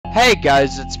Hey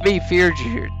guys, it's me,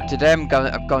 Fearagen here. Today I'm going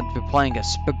to be playing a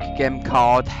spooky game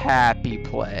called Happy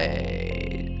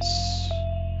Place.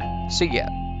 So yeah,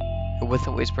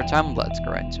 without waste more time, let's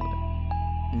go right into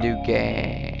it. New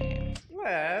game.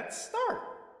 Let's start.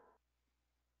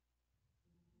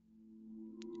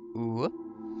 Ooh.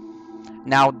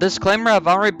 Now, disclaimer, I've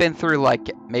already been through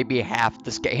like maybe half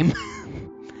this game.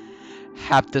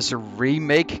 Half this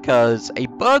remake because a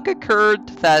bug occurred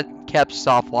that kept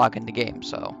soft locking the game,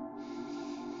 so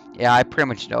yeah, I pretty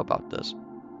much know about this.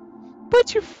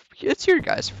 But it's your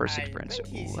guys' first I experience. think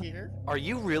he's here. Are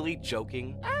you really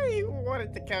joking? I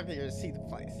wanted to come here and see the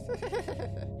place.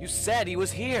 You said he was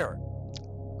here.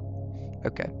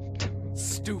 Okay.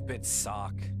 Stupid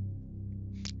sock.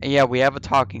 And yeah, we have a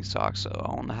talking sock, so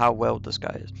I don't know how well this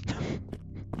guy is.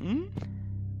 Hmm?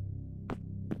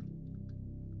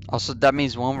 Also, that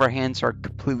means one of our hands are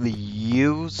completely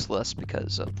useless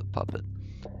because of the puppet.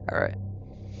 Alright.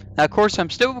 Now, of course, I'm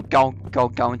still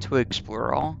going to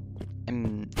explore all.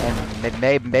 And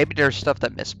maybe there's stuff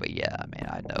that missed, but yeah, I mean,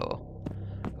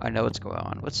 I know what's going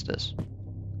on. What's this?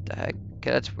 The heck?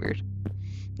 Okay, that's weird.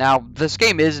 Now, this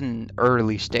game is in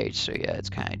early stage, so yeah, it's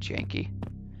kind of janky.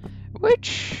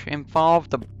 Which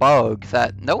involved a bug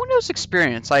that no one else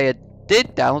experienced. I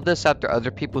did download this after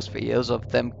other people's videos of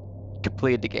them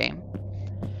completed the game.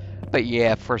 But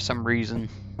yeah, for some reason,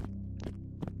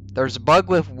 there's a bug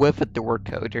with a door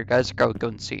code. You guys are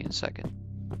going to see in a second.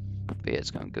 But yeah, it's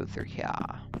going to go through here.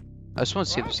 I just want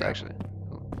to see if it's actually...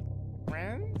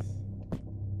 Friends?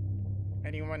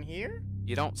 Anyone here?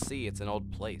 You don't see it's an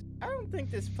old place. I don't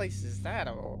think this place is that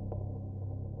old.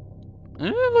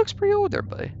 It looks pretty old there,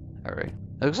 buddy. Alright.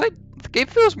 It looks like the game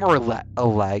feels more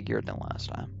laggier than last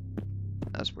time.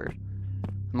 That's weird.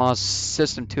 I'm on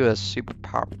system 2 is super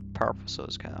powerful, so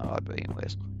it's kind of odd, but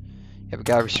anyways. Yeah, we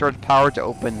gotta restore the power to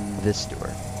open this door.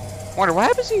 I wonder what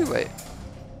happens if you wait.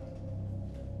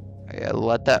 Yeah,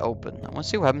 let that open. I want to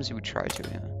see what happens if we try to.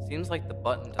 Yeah. Seems like the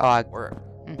button doesn't work.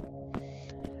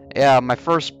 Yeah, my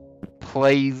first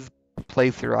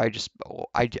playthrough, I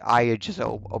just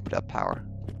opened up power.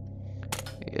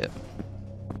 Yeah.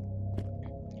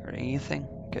 Or anything?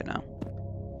 Okay, no.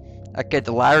 Okay,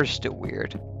 the ladder's still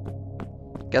weird.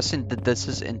 Guessing that this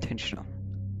is intentional.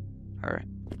 Alright.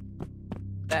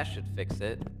 That should fix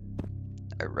it.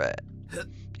 Alright.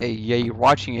 Yeah, you're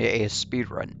watching a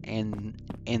speedrun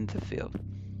in the field.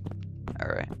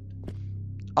 Alright.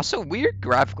 Also, weird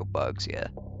graphical bugs, yeah.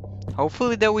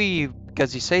 Hopefully that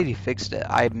because he said he fixed it.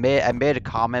 I made a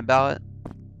comment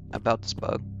about this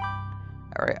bug.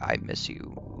 Alright, I miss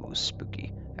you,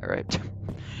 spooky. Alright.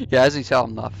 Yeah, as you tell,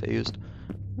 I'm not phased.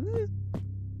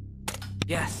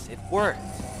 Yes, it worked.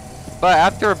 But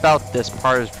after about this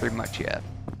part is pretty much, yeah,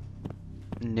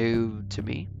 new to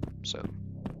me, so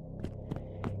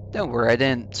don't worry, I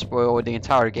didn't spoil the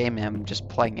entire game. I'm just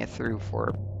playing it through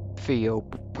for video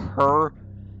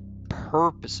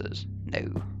purposes.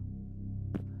 No.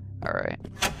 Alright.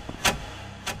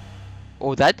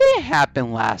 Oh, that didn't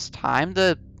happen last time.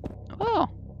 Oh,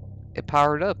 it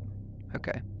powered up.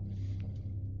 Okay.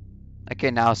 Okay,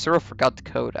 now Cyril forgot the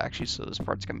code actually, so this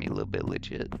part's gonna be a little bit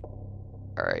legit.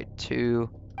 Alright, 2.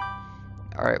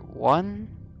 Alright, 1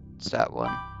 is that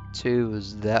one. 2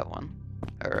 is that one.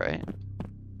 Alright.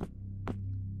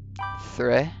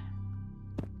 3.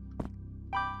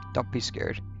 Don't be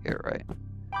scared. You're right.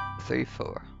 3,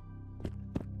 4.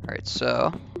 Alright,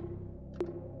 so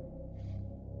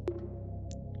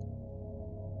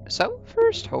is that one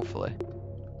first? Hopefully.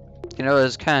 You know,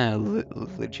 it's kind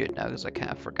of legit now because I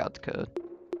kind of forgot the code.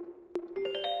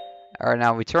 Alright,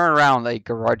 now we turn around, the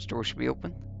garage door should be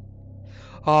open.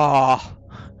 Oh.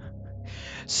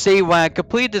 See, when I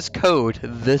completed this code,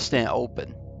 this didn't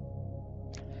open.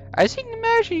 As you can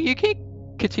imagine, you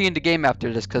can't continue the game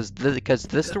after this because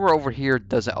this door over here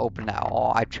doesn't open at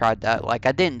all. I tried that. Like,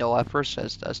 I didn't know at first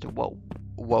as to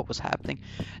what was happening.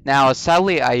 Now,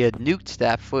 sadly, I had nuked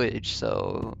that footage,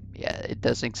 so yeah, it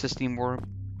doesn't exist anymore.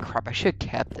 Crap, I should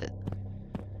have kept it.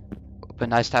 Would be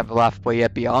nice to have a laugh, but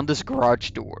yet beyond this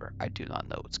garage door, I do not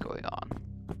know what's going on.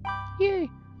 Yay!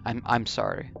 I'm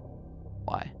sorry.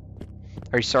 Why?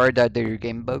 Are you sorry that your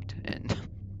game bugged and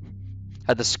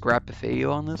had to scrap a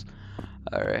video on this?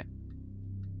 Alright.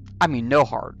 I mean, no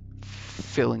hard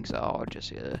feelings at all, just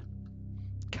yeah.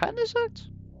 Kinda sucks.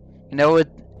 You know,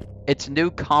 it's a new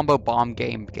combo bomb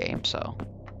game, so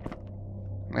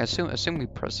I mean, assume we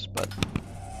press this button.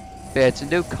 But yeah, it's a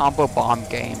new combo bomb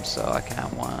game, so I kinda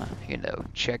wanna, you know,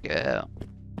 check it out.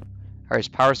 Alright, is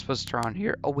power supposed to turn on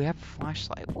here? Oh, we have a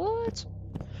flashlight. What?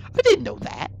 I didn't know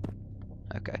that.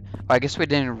 Okay. Well, I guess we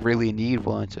didn't really need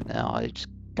one until now. I just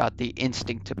got the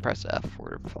instinct to press F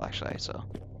for the flashlight, so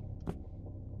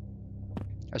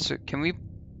So can we?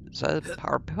 Is that a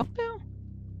power pump now?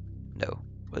 No.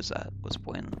 What's that? What's the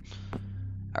point?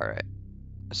 All right.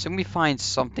 Assume we find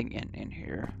something in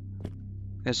here.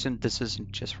 Assume this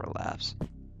isn't just for laughs.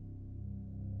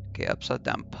 Okay, upside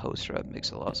down poster. That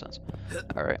makes a lot of sense.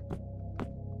 All right.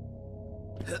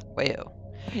 Wayo.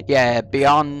 Yeah,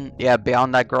 beyond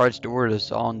that garage door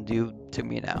is all new to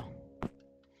me now.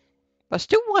 I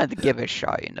still wanted to give it a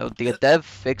shot, you know. The dev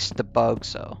fixed the bug,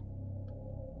 so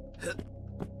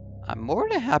I'm more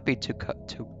than happy to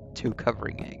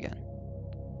covering it again.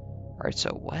 Alright,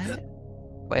 so what?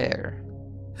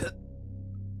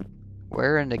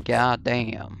 Where in the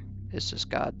goddamn is this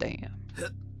goddamn?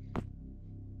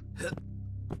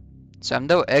 So I'm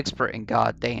no expert in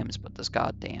goddams, but this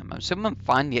goddamn. I'm assuming I'm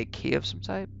finding a key of some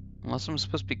type. Unless I'm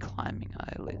supposed to be climbing.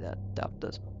 I highly doubt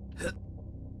this.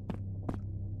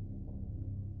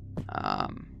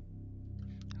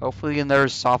 Hopefully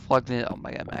there's soft lock. Oh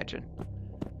my god, imagine.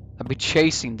 I'll be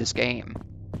chasing this game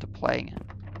to playing it.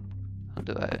 I'll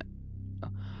do it.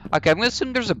 Okay, I'm gonna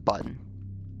assume there's a button.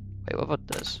 Wait, what about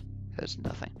this? There's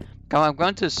nothing. I'm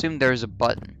going to assume there's a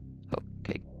button. Oh,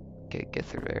 okay, get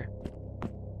through there.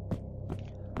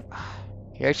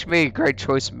 He actually made a great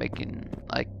choice of making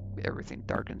like everything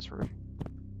dark in this room.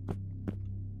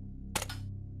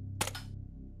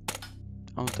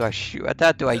 Oh, do I shoot at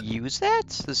that? Do I use that?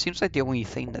 This seems like the only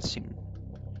thing that seemed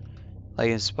like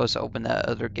it's supposed to open that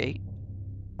other gate.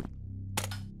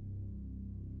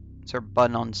 Is there a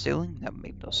button on the ceiling? That would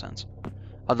make no sense.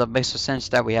 Although it makes no sense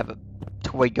that we have a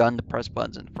toy gun to press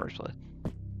buttons in the first place.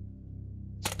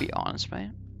 Let's be honest,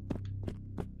 man.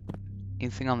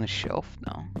 Anything on the shelf?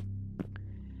 No.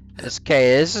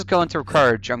 Okay, this is going to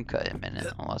require a jump cut in a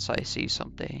minute, unless I see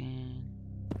something.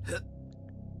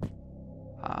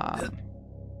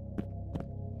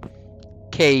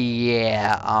 Okay,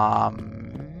 yeah,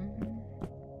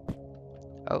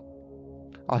 Oh,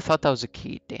 I thought that was a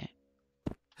key, damn.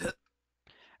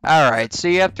 Alright, so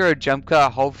you have to do a jump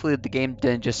cut. Hopefully the game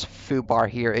didn't just foobar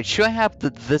here. It should have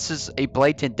this is a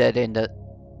blatant dead end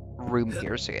room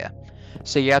here, so yeah.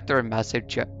 So you have to do a massive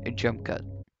jump cut.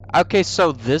 Okay,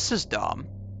 so this is dumb.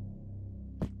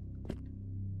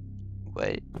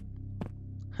 Wait.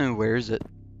 Where is it?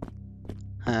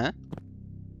 Huh?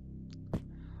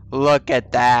 Look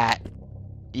at that.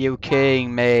 You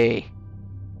kidding me?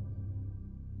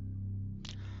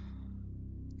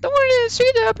 Don't worry, I didn't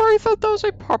see that. I probably thought that was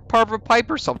a part of a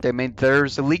pipe or something. I mean,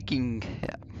 there's a leaking.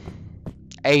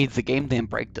 Hey, the game didn't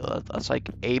break though. That's like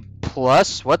A+.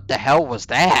 What the hell was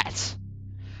that?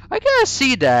 I gotta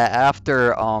see that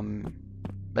after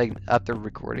like after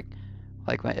recording,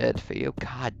 like my edit video.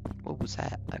 God, what was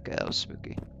that? Okay, that was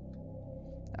spooky.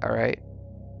 All right,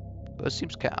 well, it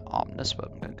seems kind of ominous,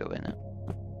 but I'm gonna go in it.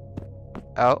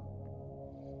 Oh,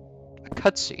 a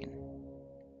cutscene.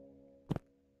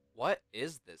 What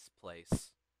is this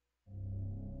place?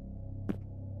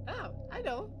 Oh, I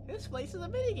know. This place is a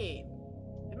minigame.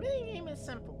 The minigame is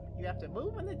simple. You have to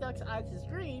move when the duck's eyes is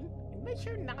green, and make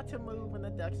sure not to move when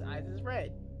the duck's eyes is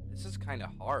red. This is kind of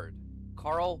hard.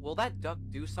 Carl, will that duck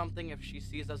do something if she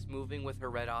sees us moving with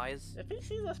her red eyes? If he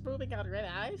sees us moving out red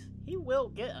eyes, he will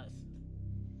get us.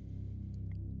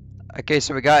 Okay,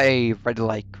 so we got a red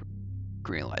light,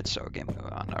 green light, so game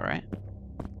going on. All right.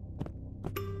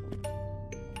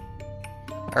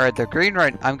 All right, the green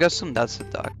right. I'm guessing that's the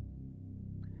duck.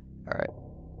 All right.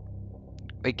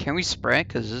 Wait, can we sprint?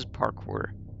 Cause this is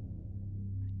parkour.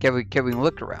 Can we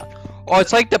look around? Oh,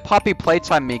 it's like the Poppy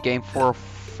Playtime mini game for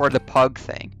the pug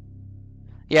thing.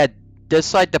 Yeah,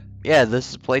 this like the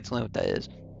this is blatantly what that is.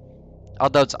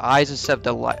 Although its eyes instead of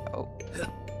the light. Oh.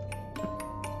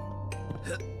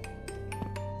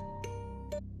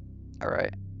 All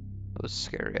right. That was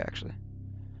scary actually.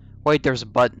 Wait, there's a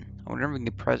button. I wonder if we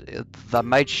can press it. That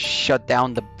might shut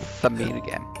down the mini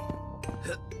game.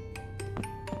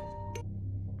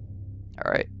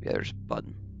 Alright, yeah, there's a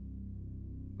button.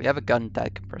 We have a gun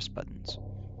that can press buttons.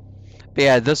 But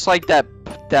yeah, this like that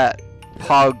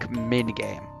pug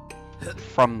minigame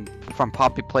from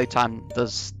Poppy Playtime.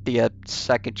 Does the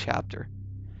second chapter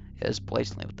is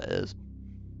blatantly what that is.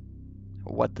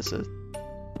 What this is.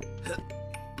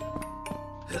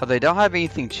 But they don't have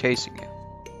anything chasing you.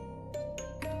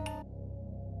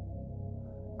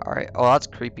 Alright, oh that's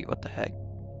creepy, what the heck.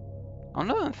 I'm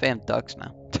not a fan of ducks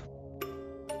now.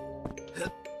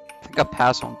 I think I'll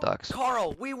pass on ducks.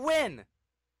 Carl, we win!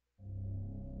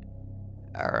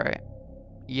 Alright.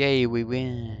 Yay, we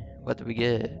win. What do we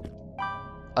get?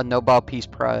 A Nobel Peace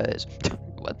Prize.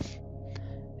 What?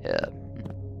 Yeah.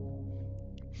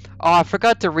 Oh, I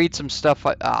forgot to read some stuff.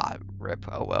 Rip.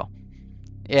 Oh well.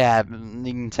 Yeah,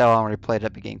 you can tell I already played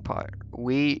that beginning part.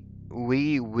 We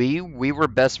we were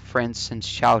best friends since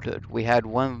childhood. We had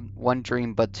one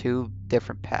dream but two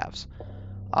different paths.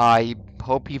 I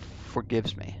hope he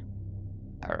forgives me.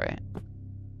 Alright.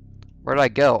 Where'd I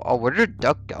go? Oh, where did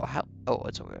duck go? How? Oh,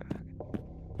 it's over there.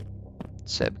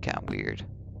 Seb kind of weird.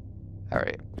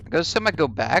 Alright. I go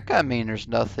back. I mean, there's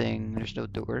nothing. There's no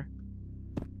door.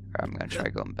 I'm gonna try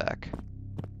going back.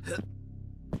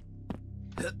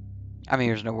 I mean,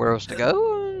 there's nowhere else to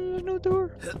go. There's no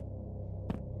door.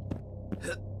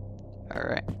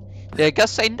 Alright. Yeah, I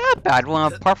guess ain't that bad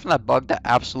one, apart from that bug that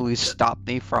absolutely stopped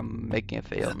me from making a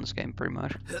fail in this game, pretty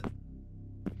much.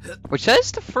 Which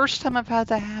is the first time I've had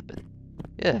that happen.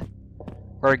 Yeah.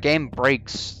 Where a game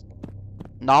breaks.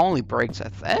 Not only breaks, I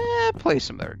play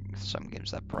some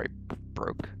games that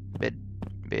broke mid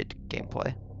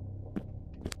gameplay.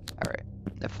 Alright.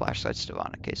 The flashlight's still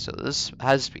on. Okay, so this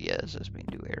has to be this has been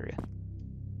a new area.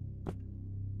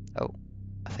 Oh.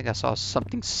 I think I saw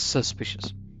something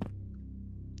suspicious.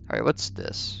 Alright, what's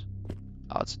this?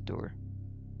 Oh, it's a door.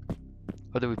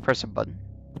 Oh, did we press a button?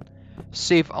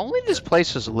 See, if only this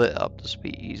place was lit up, this would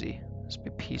be easy. This would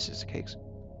be pieces of cakes.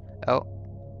 Oh.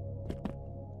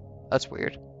 That's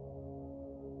weird.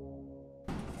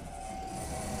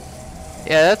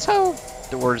 Yeah, that's how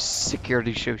doors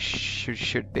security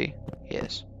should be.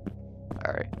 Yes.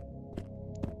 Alright.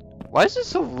 Why does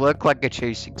this look like a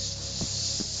chasing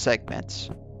segment?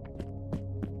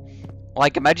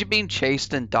 Like, imagine being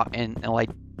chased and like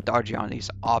dodging on these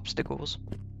obstacles.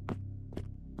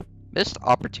 Missed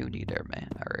opportunity there, man.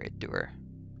 Alright, door.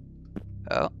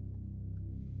 Oh.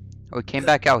 Oh, we came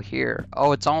back out here.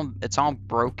 Oh, it's all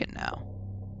broken now.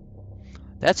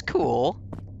 That's cool.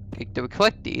 Okay, do we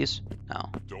collect these? No.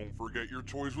 Don't forget your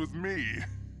toys with me.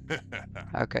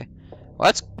 Okay. Well,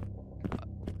 that's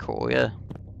cool, yeah.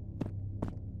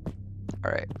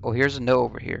 Alright, well, here's a note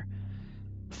over here.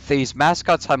 These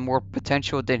mascots have more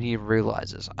potential than he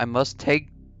realizes. I must take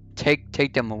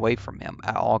them away from him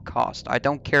at all costs. I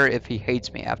don't care if he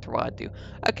hates me after what I do.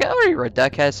 Okay, I already read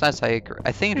that. Okay, it's nice. I agree.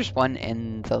 I think there's one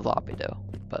in the lobby though,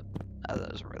 but that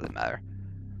doesn't really matter.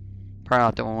 Probably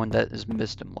not the one that has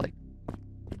missed him. Like,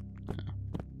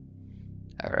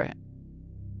 all right.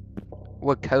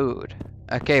 What code?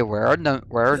 Okay, where are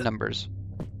numbers?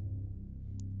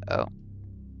 Oh.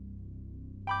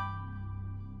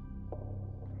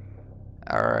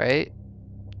 All right.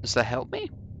 Does that help me?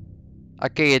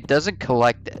 Okay, it doesn't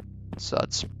collect it, so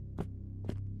that's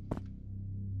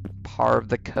part of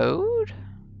the code?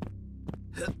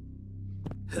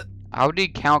 How do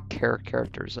you count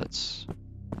characters? That's...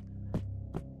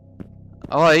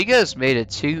 Oh, you guys made it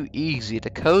too easy. The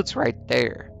code's right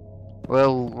there.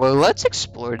 Well, let's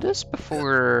explore this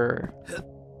before...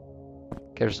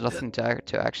 There's nothing to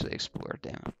actually explore,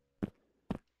 damn it.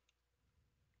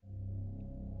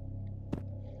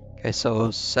 Okay, so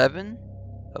 7...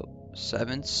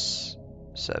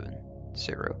 770.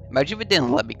 Imagine if it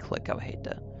didn't let me click. I would hate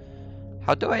that.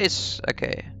 How do I?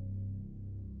 Okay.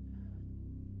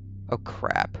 Oh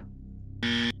crap.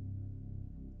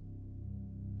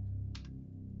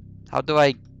 How do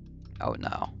I? Oh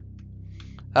no.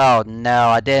 Oh no!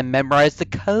 I didn't memorize the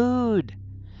code.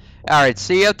 All right.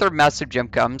 See you after massive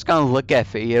jump cut. I'm just gonna look at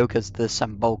video because there's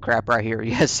some bull crap right here.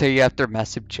 Yes. See you after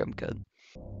massive jump cut.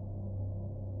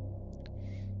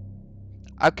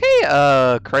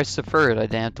 Okay, Christopher, I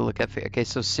didn't have to look at it. Okay,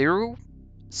 so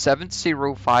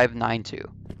 70592.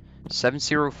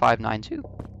 70592.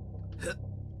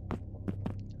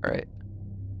 Alright.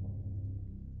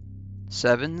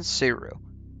 70.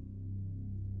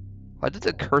 Why did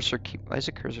the cursor keep... Why is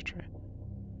the cursor trying?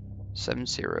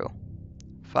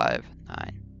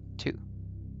 70592.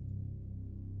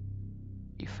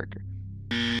 You figure.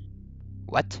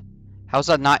 What? How's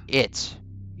that not it?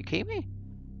 You kidding me?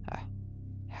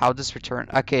 How does return?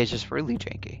 Okay, it's just really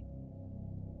janky.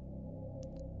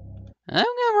 I'm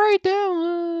gonna write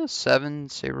down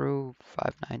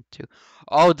 70592.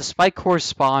 Oh, this might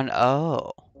correspond.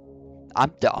 Oh,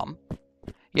 I'm dumb.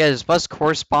 Yeah, this must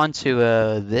correspond to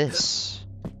this.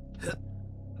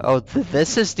 Oh,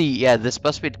 this is the this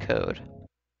must be the code.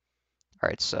 All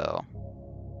right, so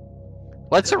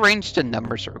let's arrange the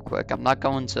numbers real quick. I'm not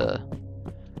going to.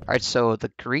 All right, so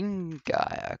the green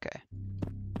guy. Okay.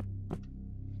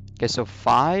 Okay, so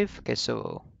 5. Okay,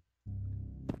 so...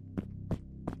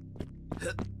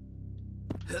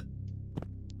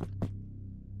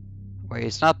 Wait,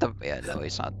 it's not the... Yeah, no,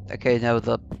 it's not. Okay, no,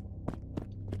 the...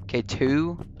 Okay,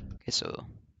 2. Okay, so...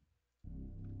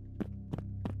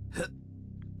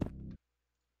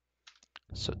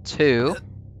 So 2.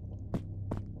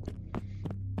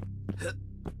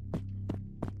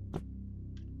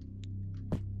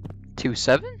 2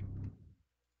 7?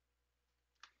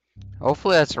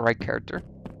 Hopefully that's the right character.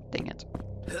 Dang it.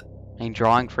 And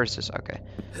drawing first is okay.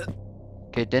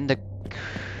 Okay, then the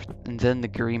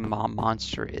green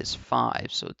monster is 5,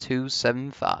 so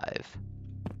 275.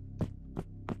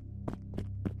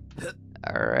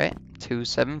 Alright,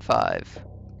 275.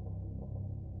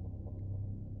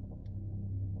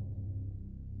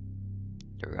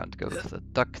 We're going to go with the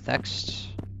duck next.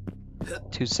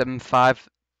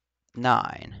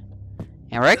 2759.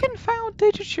 And I reckon final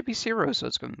digit should be 0, so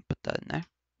it's going to put that in there.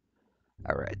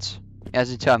 Alright. As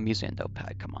you tell, I'm using a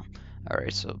notepad, come on.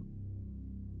 Alright, so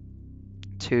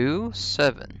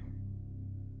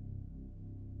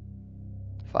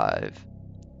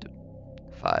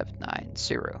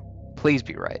 27590. Please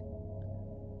be right.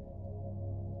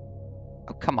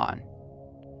 Oh, come on.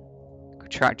 Go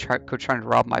trying to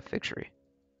rob my victory.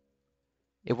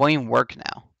 It won't even work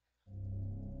now.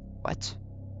 What?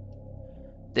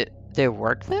 Did it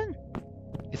work then?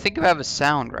 You think I have a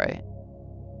sound, right?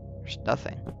 There's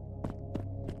nothing.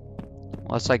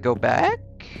 Unless I go back?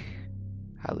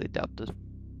 Highly doubt this.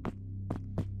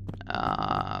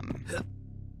 I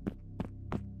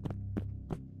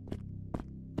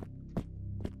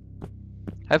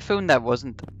have a feeling that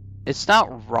wasn't... It's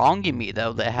not wronging me,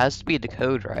 though. That has to be the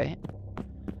code, right?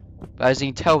 But as you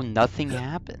can tell, nothing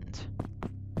happened.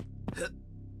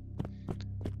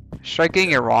 Should I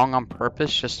getting it wrong on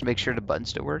purpose just to make sure the button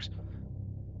still works?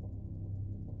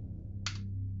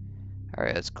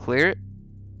 Alright, let's clear it.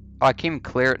 Oh, I can't even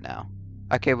clear it now.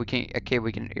 Okay, we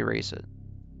can erase it.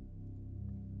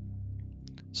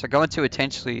 So going to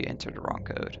intentionally enter the wrong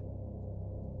code.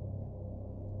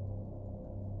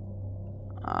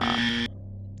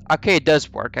 Okay, it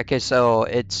does work. Okay, so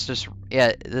it's just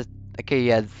yeah. Okay,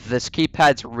 yeah. This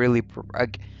keypad's really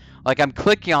like I'm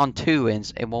clicking on 2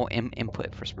 and it won't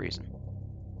input for some reason.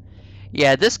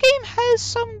 Yeah, this game has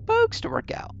some bugs to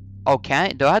work out. Oh,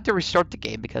 do I have to restart the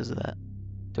game because of that?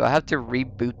 Do I have to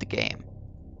reboot the game?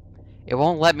 It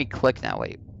won't let me click now.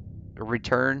 Wait,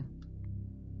 return.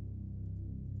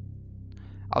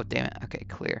 Oh damn it. Okay,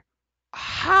 clear.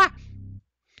 Ha!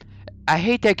 I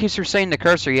hate that keeps saying the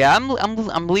cursor. Yeah,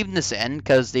 I'm leaving this in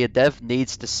because the dev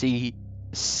needs to see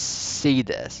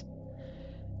this.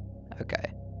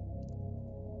 Okay.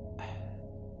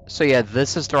 So yeah,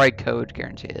 this is the right code,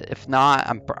 guaranteed. If not,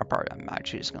 I'm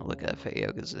actually just gonna look at a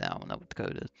video because I don't know what the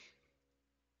code is.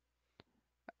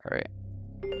 All right.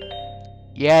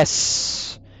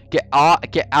 Yes. Get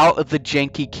out of the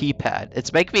janky keypad.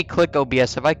 It's making me click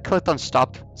OBS. If I clicked on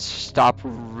stop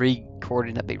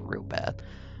recording, that'd be real bad.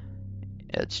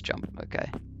 Yeah, it's jump. Okay.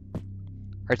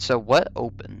 Alright, so what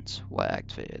opens? What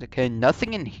activated? Okay,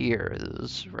 nothing in here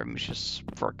is just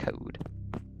for code.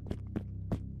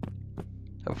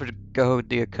 Hopefully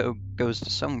the code goes to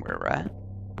somewhere, right?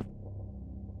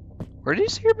 Were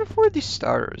these here before these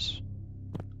stars?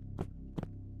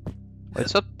 Wait,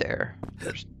 it's up there.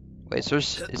 Wait,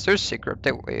 is there a secret up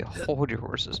there? Wait, hold your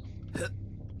horses.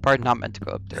 Probably not meant to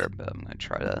go up there, but I'm gonna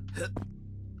try that.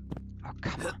 Oh,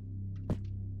 come on.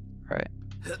 Alright.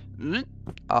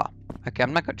 Ah, okay,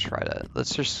 I'm not gonna try that.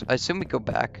 I assume we go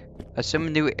back. I assume a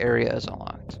new area is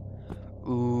unlocked.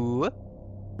 Ooh.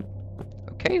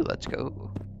 Okay, let's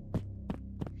go.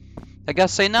 I gotta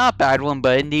say, not a bad one,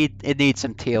 but it needs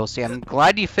some TLC. I'm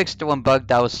glad you fixed the one bug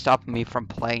that was stopping me from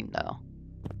playing, though.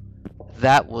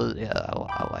 That was, yeah,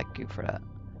 I like you for that.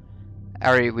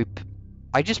 Alright,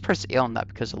 I just pressed A on that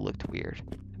because it looked weird.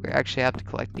 We actually have to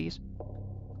collect these.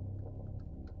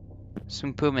 So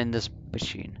we put them in this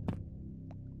machine.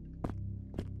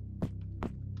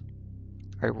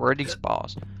 Alright, where are these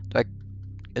balls?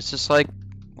 Is this like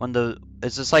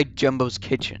Jumbo's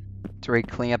kitchen? To really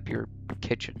clean up your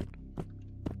kitchen.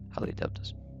 How do you doubt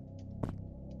this?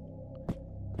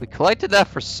 We collected that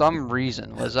for some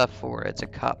reason. What is that for? It's a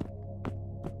cup.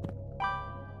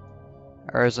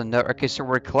 Or is another? Okay, so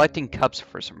we're collecting cups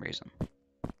for some reason.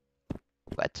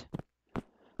 What?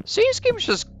 See, this game's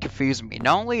just confusing me.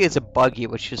 Not only is it buggy,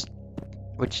 which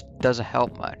doesn't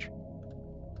help much.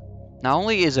 Not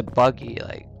only is it buggy,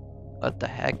 like, what the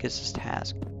heck is this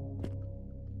task?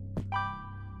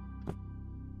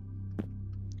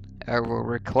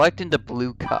 We're collecting the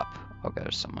blue cup. Okay,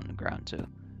 there's someone on the ground too.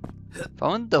 If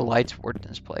only the lights worked in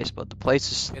this place, but the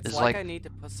place is It's like I need to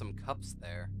put some cups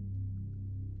there.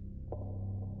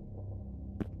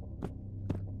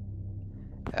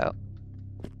 Oh.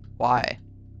 Why?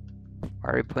 Why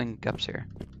are we putting cups here?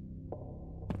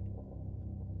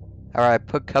 Alright,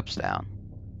 put cups down.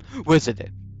 What is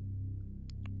it?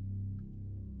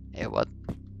 Yeah, what?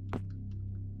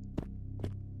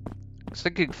 Looks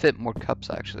like you could fit more cups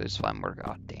actually. It's fine.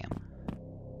 God damn.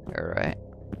 Alright.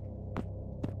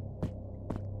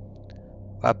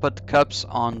 I put the cups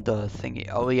on the thingy.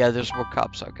 Oh yeah, there's more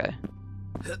cups, okay.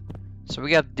 So we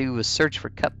gotta do is search for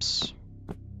cups.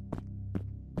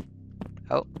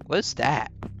 Oh, what's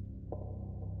that?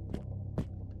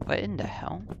 What in the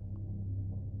hell?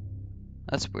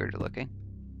 That's weird looking.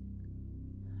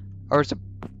 Or is a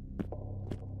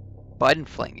button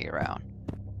flinging around?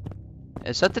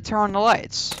 Is that to turn on the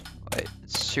lights? Wait,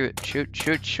 shoot, shoot,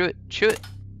 shoot, shoot, shoot.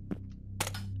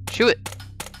 Shoot it!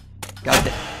 Got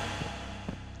it.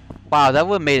 Wow, that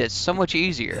would have made it so much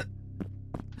easier.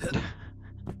 I didn't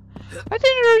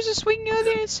know there was a swing. I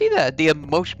didn't see that. The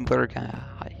emotion blur kind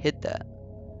of hit that.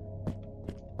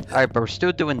 Alright, but we're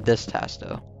still doing this task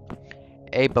though.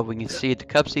 Hey, but we can see the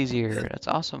cup's easier. That's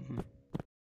awesome.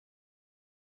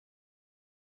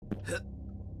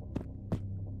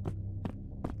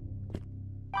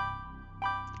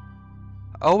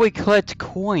 Oh, we collect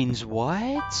coins.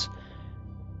 What?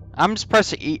 I'm just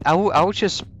pressing E. I'd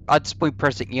just be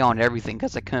pressing E on everything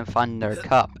because I couldn't find their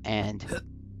cup. And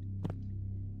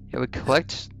yeah, we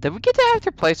collect. Did we get to have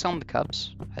their place on the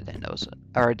cups? I didn't notice it.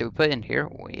 Alright, did we put it in here?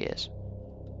 Oh, yes.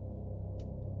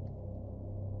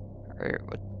 Alright,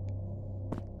 what?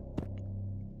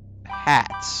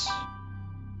 Hats.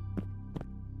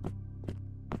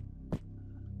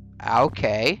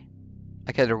 Okay.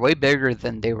 Okay, they're way bigger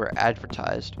than they were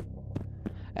advertised.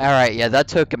 Alright, yeah, that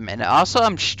took a minute. Also,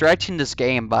 I'm stretching this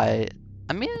game by...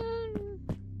 I mean...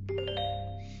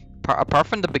 apart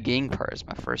from the beginning part, is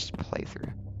my first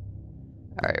playthrough.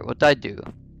 Alright, what did I do?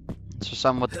 So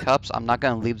something with the cups? I'm not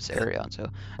gonna leave this area until...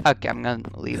 Okay, I'm gonna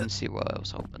leave and see what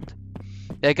else opened.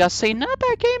 Yeah, I gotta say, not a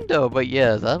bad game though, but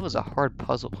yeah, that was a hard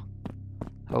puzzle.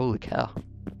 Holy cow.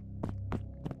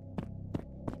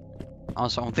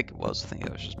 Also, I don't think it was. I think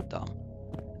it was just dumb.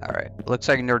 Alright, looks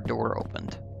like another door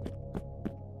opened.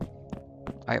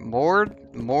 Alright, more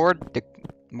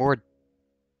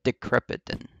decrepit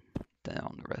than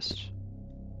on the rest.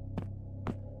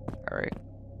 Alright.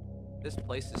 This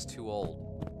place is too old.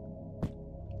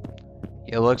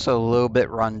 It looks a little bit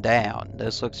run down.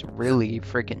 This looks really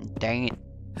freaking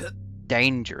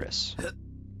dangerous.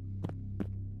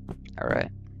 Alright.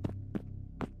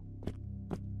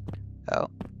 Oh.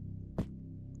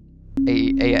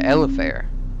 A elevator.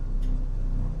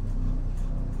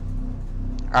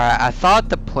 Alright, I thought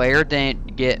the player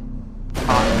didn't get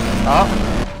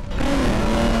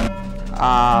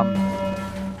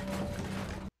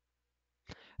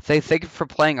thank you for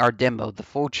playing our demo. The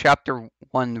full chapter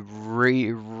 1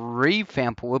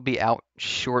 revamp will be out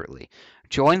shortly.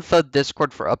 Join the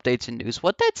Discord for updates and news.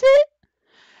 What, that's it?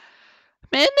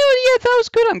 Man, no, yeah, that was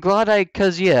good. I'm glad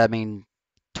cause yeah, I mean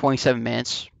 27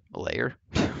 minutes later.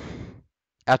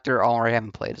 After already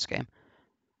having played this game.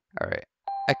 Alright.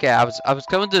 Okay, I was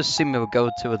going to assume it would go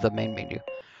to the main menu.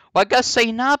 Well, I gotta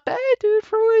say, not bad, dude.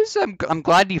 For this, I'm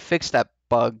glad you fixed that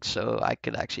bug so I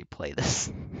could actually play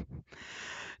this.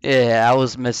 Yeah, I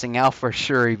was missing out for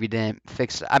sure if you didn't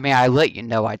fix it. I mean, I let you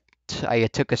know I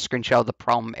took a screenshot of the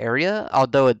problem area,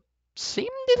 although it seemed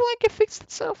like it fixed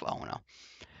itself. I don't know.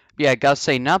 Yeah, I gotta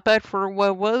say, not bad for what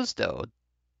it was though.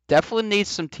 Definitely needs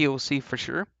some TLC for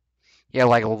sure. Yeah,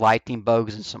 like lighting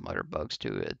bugs and some other bugs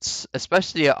too. It's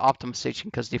especially optimization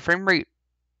because the frame rate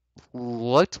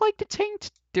looked like the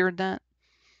tanked during that.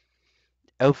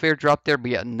 Fair drop there,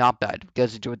 but yeah, not bad. If you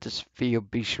guys enjoyed this video,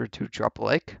 be sure to drop a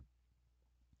like.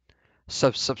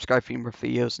 Subscribe for more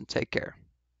videos and take care.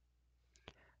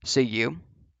 See you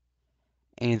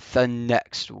in the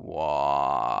next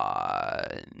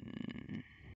one.